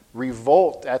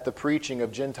revolt at the preaching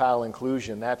of Gentile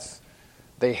inclusion.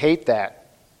 They hate that.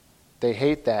 They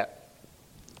hate that.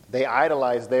 They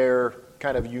idolize their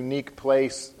kind of unique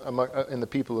place in the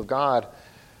people of God.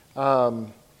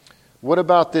 What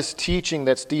about this teaching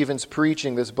that Stephen's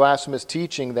preaching, this blasphemous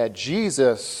teaching that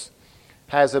Jesus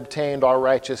has obtained our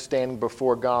righteous standing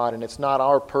before God, and it's not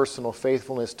our personal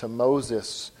faithfulness to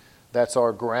Moses that's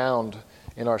our ground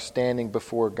in our standing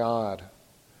before God?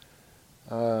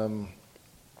 And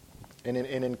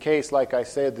in case, like I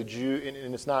said, the Jew,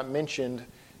 and it's not mentioned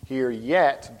here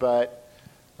yet, but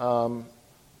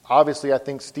obviously I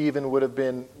think Stephen would have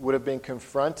been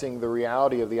confronting the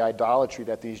reality of the idolatry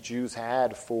that these Jews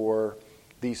had for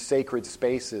these sacred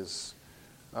spaces.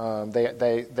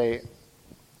 There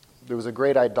was a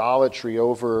great idolatry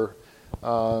over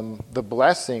the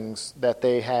blessings that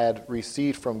they had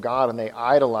received from God, and they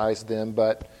idolized them,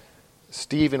 but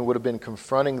Stephen would have been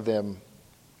confronting them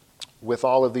with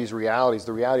all of these realities,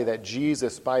 the reality that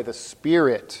Jesus, by the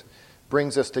Spirit,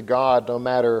 brings us to God no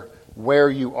matter where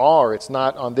you are. It's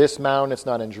not on this mountain, it's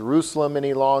not in Jerusalem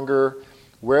any longer.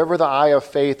 Wherever the eye of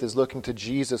faith is looking to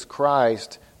Jesus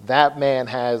Christ, that man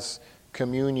has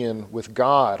communion with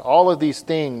God. All of these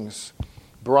things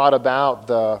brought about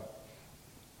the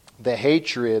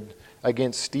hatred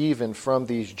against Stephen from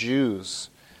these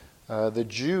Jews. The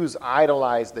Jews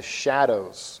idolized the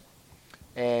shadows,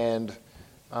 and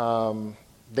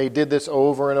they did this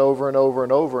over and over and over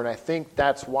and over. And I think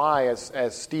that's why,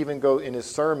 as Stephen goes in his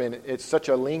sermon, it's such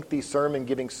a lengthy sermon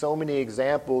giving so many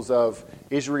examples of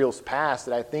Israel's past,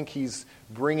 that I think he's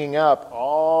bringing up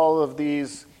all of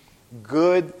these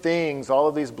good things, all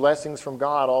of these blessings from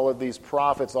God, all of these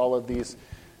prophets, all of these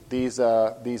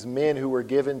men who were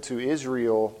given to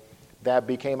Israel that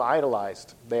became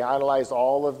idolized. They idolized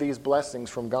all of these blessings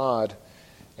from God,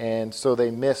 and so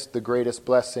they missed the greatest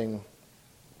blessing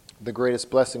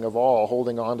of all,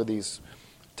 holding on to these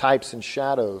types and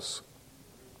shadows.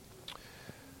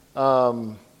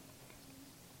 Okay,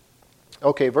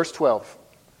 verse 12.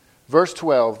 Verse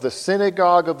 12, the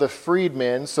synagogue of the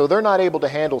freedmen, so they're not able to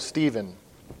handle Stephen.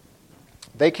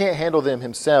 They can't handle them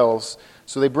themselves,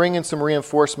 so they bring in some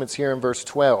reinforcements here in verse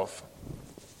 12.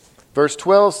 Verse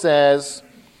 12 says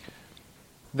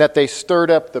that they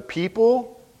stirred up the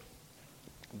people.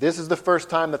 This is the first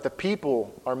time that the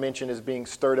people are mentioned as being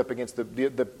stirred up against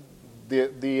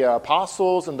the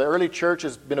apostles, and the early church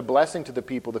has been a blessing to the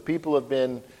people. The people have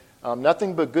been,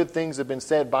 nothing but good things have been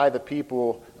said by the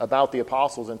people about the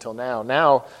apostles until now.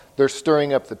 Now they're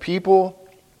stirring up the people,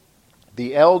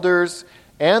 the elders,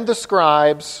 and the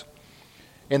scribes,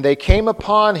 and they came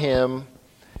upon him,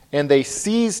 and they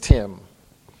seized him,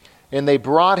 and they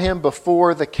brought him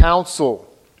before the council.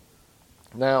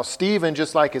 Now, Stephen,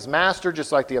 just like his master,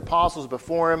 just like the apostles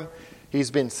before him,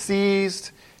 he's been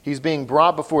seized. He's being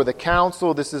brought before the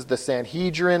council. This is the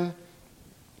Sanhedrin.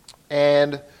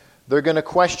 And they're going to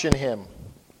question him.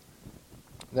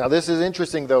 Now, this is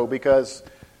interesting, though, because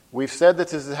we've said that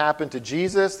this has happened to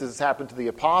Jesus. This has happened to the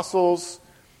apostles.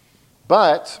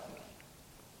 But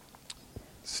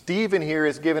Stephen here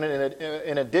is given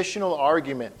an additional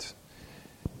argument.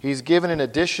 He's given an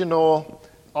additional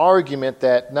argument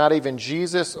that not even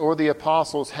Jesus or the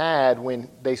apostles had when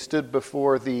they stood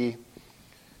before the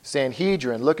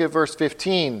Sanhedrin. Look at verse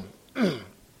 15.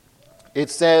 It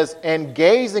says, "And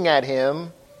gazing at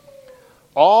him,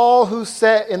 all who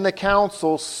sat in the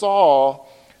council saw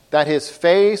that his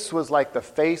face was like the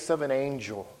face of an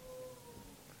angel."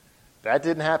 That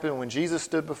didn't happen when Jesus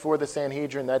stood before the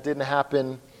Sanhedrin. That didn't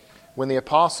happen when the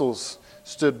apostles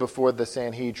stood before the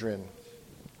Sanhedrin.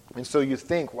 And so you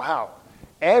think, wow,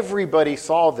 everybody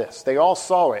saw this. They all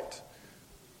saw it.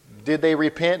 Did they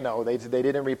repent? No, they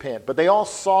didn't repent. But they all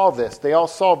saw this. They all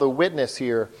saw the witness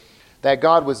here that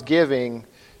God was giving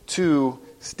to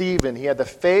Stephen. He had the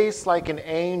face like an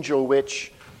angel,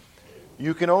 which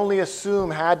you can only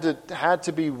assume had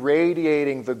to be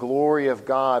radiating the glory of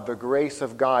God, the grace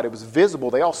of God. It was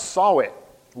visible. They all saw it,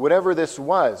 whatever this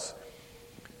was.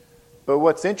 But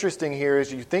what's interesting here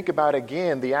is you think about,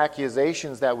 again, the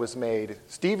accusations that was made.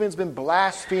 Stephen's been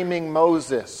blaspheming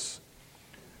Moses.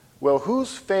 Well,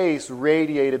 whose face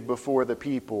radiated before the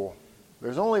people?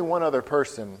 There's only one other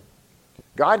person.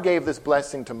 God gave this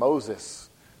blessing to Moses,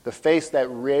 the face that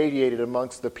radiated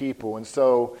amongst the people. And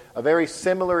so a very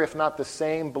similar, if not the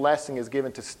same, blessing is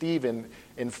given to Stephen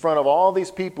in front of all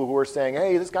these people who are saying,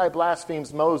 hey, this guy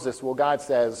blasphemes Moses. Well, God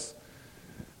says,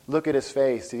 look at his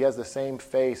face. He has the same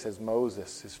face as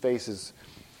Moses. His face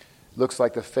looks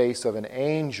like the face of an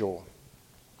angel.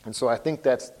 And so I think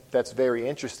that's very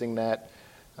interesting that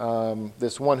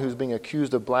this one who's being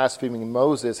accused of blaspheming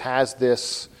Moses has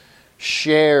this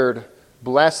shared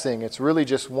blessing. It's really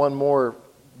just one more,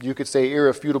 you could say,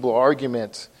 irrefutable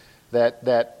argument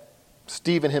that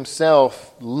Stephen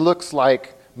himself looks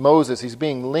like Moses. He's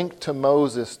being linked to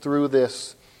Moses through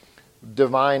this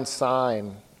divine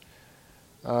sign.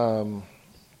 And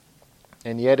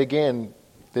yet again,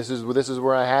 this is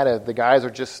where I had it. The guys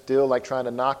are just still like trying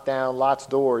to knock down Lot's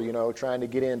door, trying to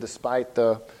get in despite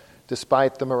the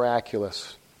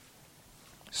miraculous.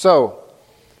 So,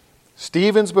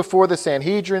 Stephen's before the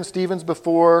Sanhedrin, Stephen's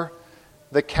before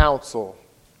the council.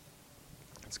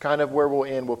 It's kind of where we'll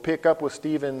end. We'll pick up with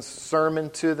Stephen's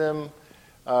sermon to them.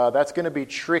 That's going to be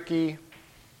tricky.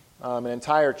 An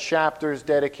entire chapter is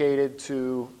dedicated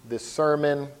to this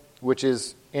sermon, which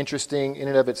is interesting in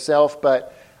and of itself.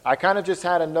 But I kind of just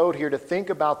had a note here to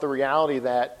think about the reality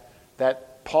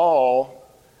that Paul,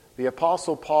 the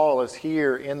Apostle Paul, is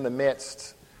here in the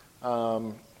midst.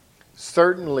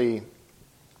 Certainly,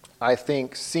 I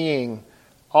think, seeing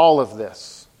all of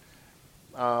this.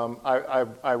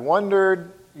 I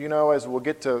wondered, as we'll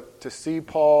get to see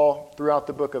Paul throughout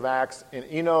the book of Acts, and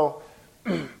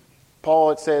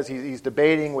Paul, it says he's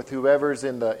debating with whoever's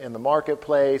in the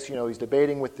marketplace. He's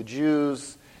debating with the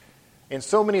Jews. And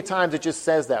so many times it just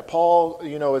says that. Paul,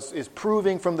 is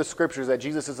proving from the scriptures that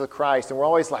Jesus is the Christ. And we're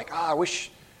always like, I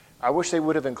wish they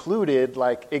would have included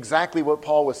like exactly what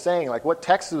Paul was saying. Like what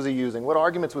text was he using? What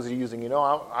arguments was he using?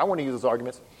 I want to use those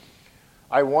arguments.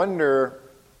 I wonder,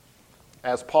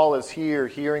 as Paul is here,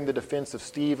 hearing the defense of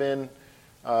Stephen,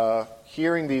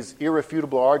 hearing these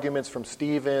irrefutable arguments from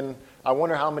Stephen, I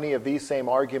wonder how many of these same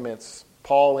arguments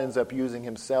Paul ends up using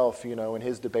himself, in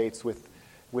his debates with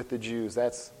the Jews.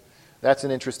 That's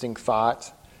an interesting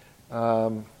thought.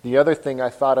 The other thing I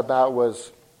thought about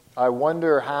was, I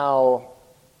wonder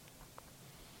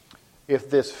if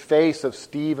this face of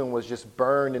Stephen was just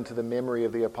burned into the memory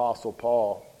of the Apostle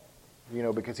Paul,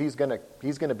 because he's going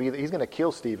to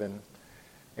kill Stephen.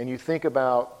 And you think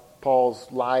about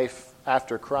Paul's life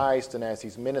after Christ and as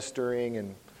he's ministering,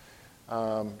 and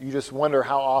you just wonder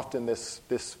how often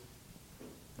this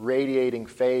radiating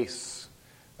face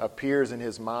appears in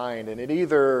his mind, and it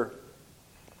either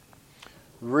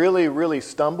really, really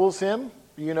stumbles him,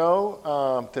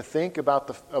 to think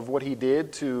about of what he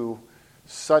did to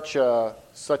such a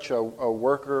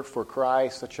worker for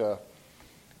Christ, such a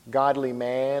godly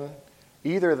man.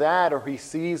 Either that, or he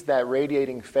sees that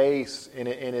radiating face and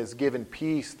is given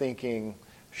peace, thinking,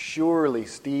 surely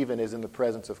Stephen is in the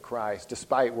presence of Christ,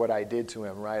 despite what I did to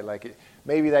him, right?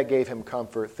 Maybe that gave him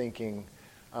comfort, thinking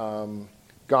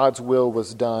God's will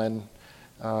was done,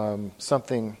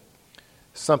 something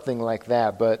like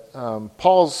that. But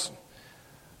Paul's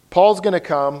going to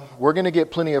come. We're going to get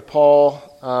plenty of Paul.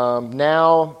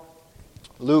 Now,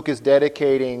 Luke is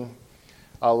dedicating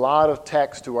a lot of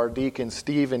text to our deacon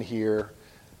Stephen here.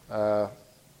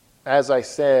 As I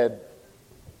said,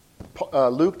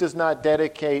 Luke does not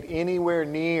dedicate anywhere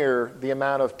near the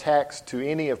amount of text to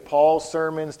any of Paul's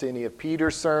sermons, to any of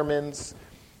Peter's sermons.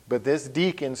 But this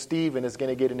deacon Stephen is going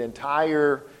to get an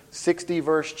entire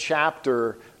 60-verse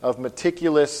chapter of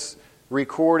meticulous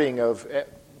recording of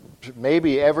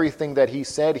maybe everything that he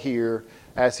said here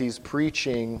as he's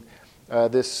preaching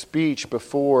this speech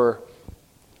before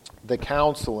the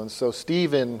council. And so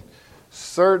Stephen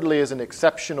certainly is an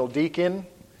exceptional deacon,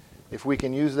 if we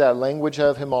can use that language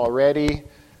of him already.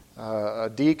 A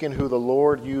deacon who the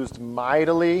Lord used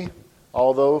mightily,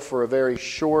 although for a very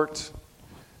short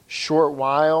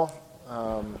while.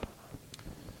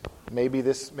 Maybe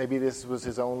this was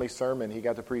his only sermon. He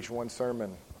got to preach one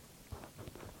sermon.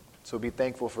 So be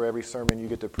thankful for every sermon you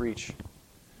get to preach.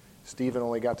 Stephen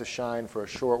only got to shine for a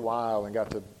short while and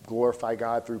got to glorify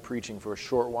God through preaching for a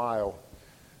short while.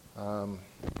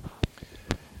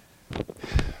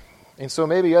 And so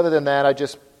maybe other than that, I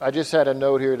just had a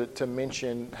note here to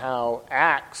mention how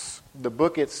Acts, the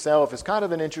book itself, is kind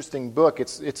of an interesting book.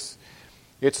 It's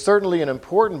certainly an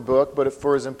important book, but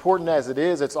for as important as it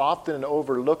is, it's often an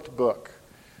overlooked book.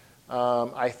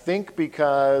 I think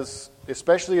because,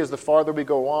 especially as the farther we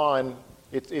go on,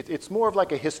 it's more of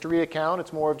like a history account.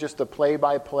 It's more of just a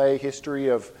play-by-play history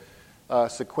of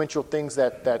sequential things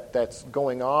that's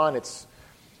going on. It's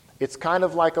kind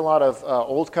of like a lot of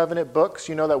Old Covenant books,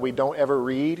 that we don't ever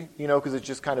read, because it's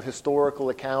just kind of historical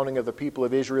accounting of the people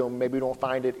of Israel. Maybe we don't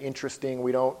find it interesting.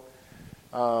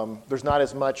 There's not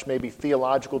as much maybe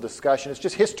theological discussion. It's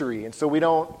just history, and so we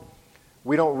don't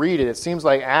read it. It seems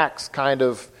like Acts kind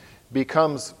of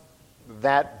becomes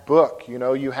that book.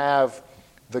 You have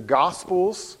the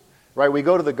Gospels, right? We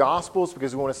go to the Gospels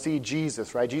because we want to see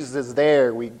Jesus, right? Jesus is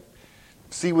there. We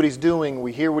see what he's doing.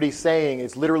 We hear what he's saying.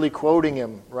 It's literally quoting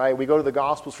him, right? We go to the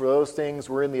Gospels for those things.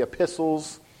 We're in the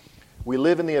epistles. We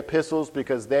live in the epistles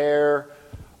because there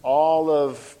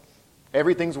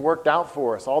everything's worked out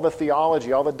for us. All the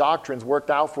theology, all the doctrines worked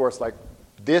out for us. Like,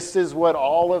 this is what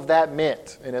all of that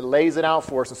meant. And it lays it out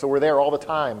for us. And so we're there all the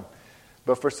time.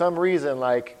 But for some reason,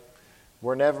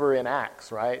 we're never in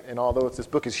Acts, right? And although this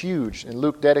book is huge, and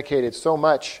Luke dedicated so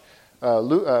much,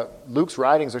 Luke's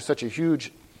writings are such a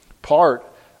huge part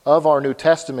of our New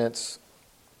Testaments.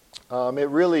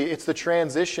 It's the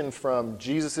transition from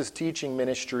Jesus' teaching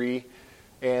ministry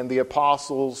and the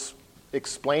apostles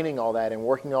explaining all that and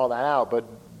working all that out. But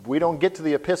we don't get to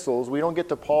the epistles, we don't get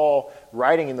to Paul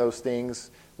writing in those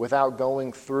things without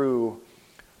going through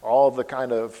all the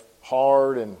kind of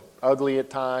hard and ugly at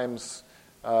times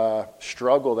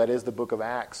struggle that is the book of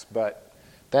Acts. But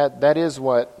that is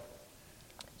what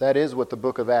the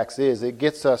book of Acts is. It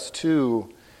gets us to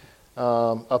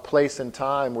a place in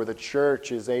time where the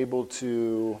church is able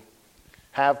to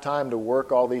have time to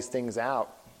work all these things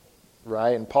out,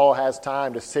 right? And Paul has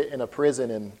time to sit in a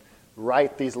prison and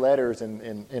write these letters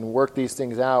and work these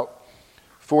things out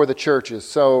for the churches.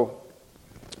 So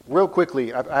real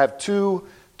quickly, I have two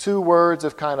words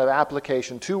of kind of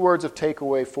application, 2 words of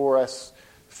takeaway for us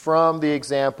from the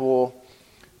example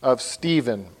of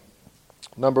Stephen.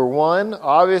 Number 1,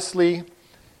 obviously,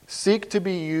 seek to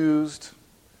be used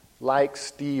like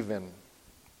Stephen.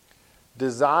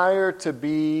 Desire to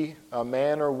be a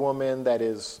man or woman that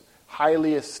is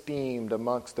highly esteemed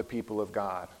amongst the people of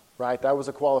God, right? That was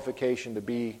a qualification to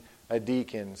be a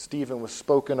deacon. Stephen was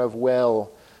spoken of well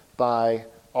by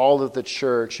all of the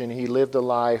church, and he lived a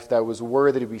life that was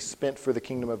worthy to be spent for the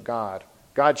kingdom of God.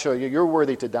 God showed you, you're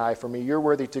worthy to die for me. You're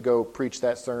worthy to go preach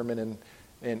that sermon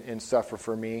and suffer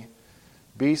for me.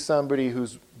 Be somebody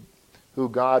who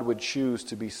God would choose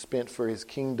to be spent for his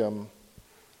kingdom.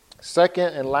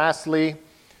 Second and lastly,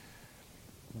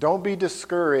 don't be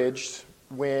discouraged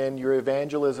when your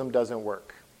evangelism doesn't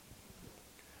work.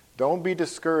 Don't be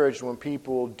discouraged when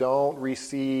people don't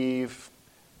receive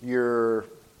your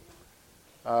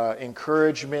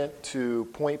encouragement to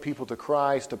point people to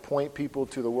Christ, to point people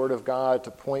to the Word of God,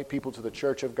 to point people to the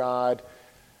Church of God.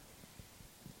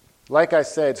 Like I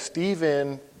said,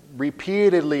 Stephen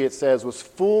repeatedly, it says, was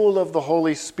full of the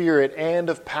Holy Spirit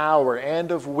and of power and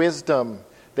of wisdom.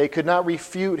 They could not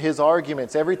refute his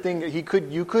arguments. Everything you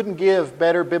couldn't give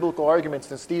better biblical arguments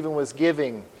than Stephen was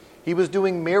giving. He was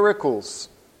doing miracles.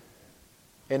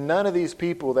 And none of these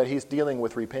people that he's dealing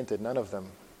with repented. None of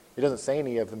them. It doesn't say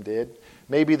any of them did.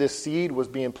 Maybe the seed was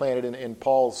being planted in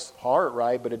Paul's heart,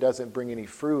 right? But it doesn't bring any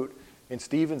fruit in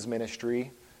Stephen's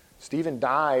ministry. Stephen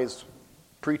dies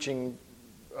preaching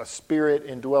a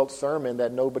spirit-indwelt sermon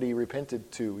that nobody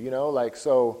repented to,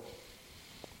 so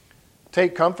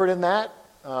take comfort in that.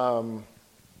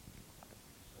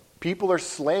 People are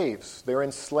slaves. They're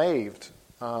enslaved.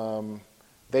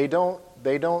 They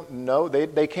don't know.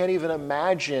 They can't even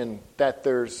imagine that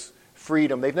there's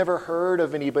freedom. They've never heard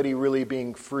of anybody really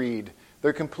being freed.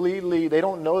 They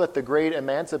don't know that the great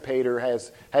emancipator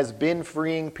has been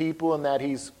freeing people and that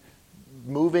he's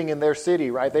moving in their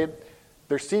city, right?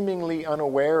 They're seemingly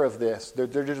unaware of this. They're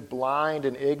just blind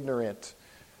and ignorant.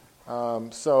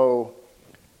 So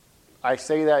I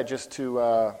say that just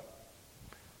to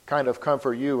kind of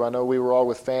comfort you. I know we were all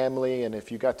with family, and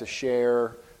if you got to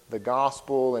share the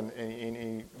gospel,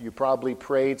 and you probably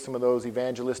prayed some of those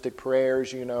evangelistic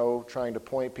prayers, trying to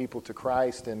point people to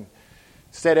Christ, and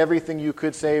said everything you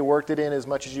could say, worked it in as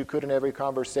much as you could in every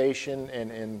conversation,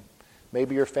 and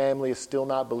maybe your family is still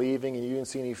not believing and you didn't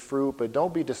see any fruit, but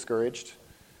don't be discouraged.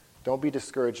 Don't be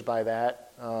discouraged by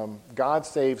that. God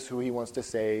saves who He wants to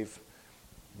save.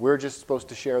 We're just supposed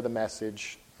to share the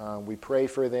message. We pray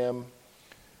for them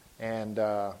and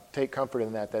take comfort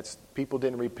in that. That's people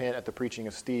didn't repent at the preaching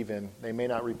of Stephen. They may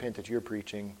not repent at your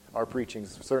preaching. Our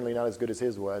preaching's certainly not as good as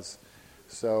his was.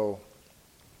 So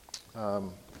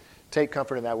take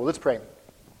comfort in that. Well, let's pray.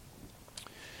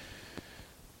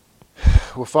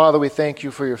 Well, Father, we thank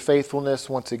you for your faithfulness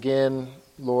once again.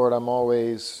 Lord, I'm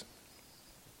always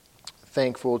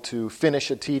thankful to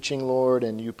finish a teaching, Lord,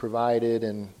 and you provided.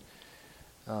 And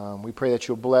we pray that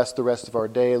you'll bless the rest of our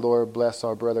day, Lord. Bless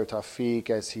our brother Tawfiq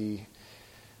as he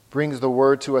brings the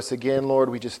word to us again, Lord.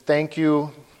 We just thank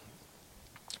you,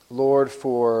 Lord,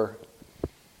 for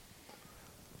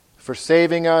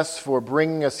saving us, for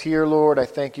bringing us here, Lord. I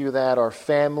thank you that our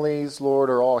families, Lord,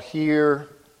 are all here.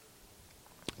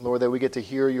 Lord, that we get to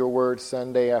hear your word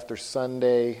Sunday after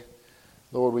Sunday.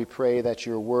 Lord, we pray that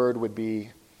your word would be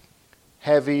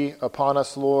heavy upon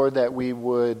us, Lord, that we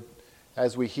would,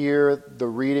 as we hear the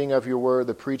reading of your word,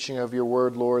 the preaching of your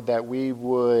word, Lord, that we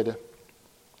would,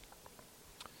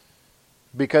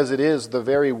 because it is the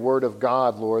very word of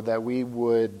God, Lord, that we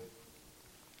would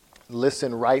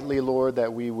listen rightly, Lord,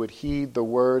 that we would heed the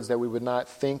words, that we would not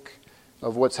think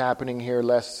of what's happening here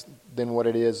less than what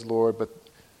it is, Lord, but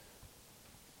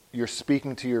you're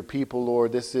speaking to your people,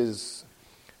 Lord.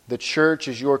 The church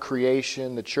is your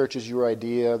creation. The church is your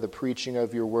idea. The preaching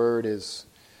of your word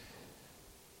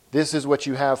this is what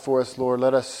you have for us, Lord.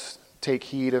 Let us take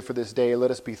heed for this day.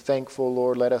 Let us be thankful,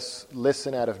 Lord. Let us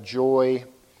listen out of joy.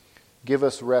 Give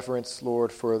us reverence,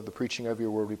 Lord, for the preaching of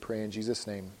your word, we pray in Jesus'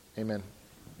 name. Amen.